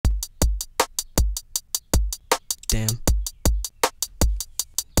damn.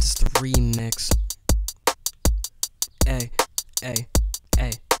 It's the remix. Ay, ay,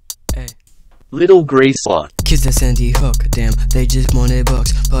 ay, ay. Little Gray Slot. Kids at Sandy Hook, damn, they just wanted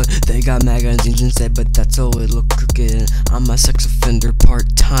books, but they got magazines instead, but that's a little crooked. I'm a sex offender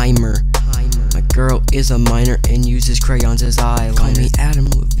part-timer. My girl is a minor and uses crayons as eyeliner. Call me Adam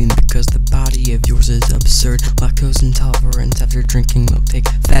Levine because the body of yours is absurd. Lactose intolerance after drinking milk, take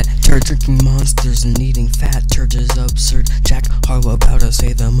fat turd. Drinking monsters and eating fat turds is absurd. Jack Harlow about to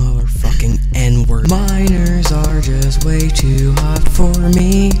say the motherfucking N-word. Minors are just way too hot for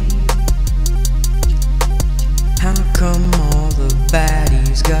me. How come all the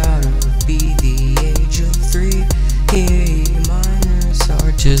baddies gotta be the age of 3? Hey, minors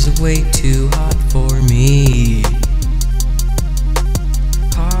are just way too hot for me.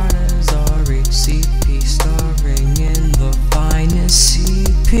 Hot as rhcp, starring in the finest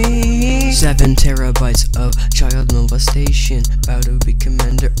CP. 7 terabytes of child molestation. About to be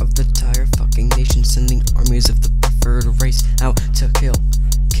commander of the entire fucking nation, sending armies of the preferred race out to kill.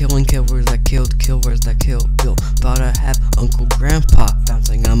 Kill and kill, where's that killed? Kill, where's that kill? Bill, about to have Uncle Grandpa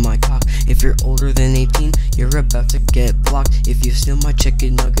bouncing on my cock. If you're older than 18, you're about to get blocked. If you steal my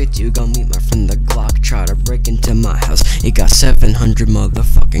chicken nuggets, you gon' meet my friend the Glock. Try to break into my house, it got 700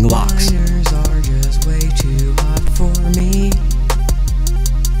 motherfucking locks. Minors are just way too hot for me.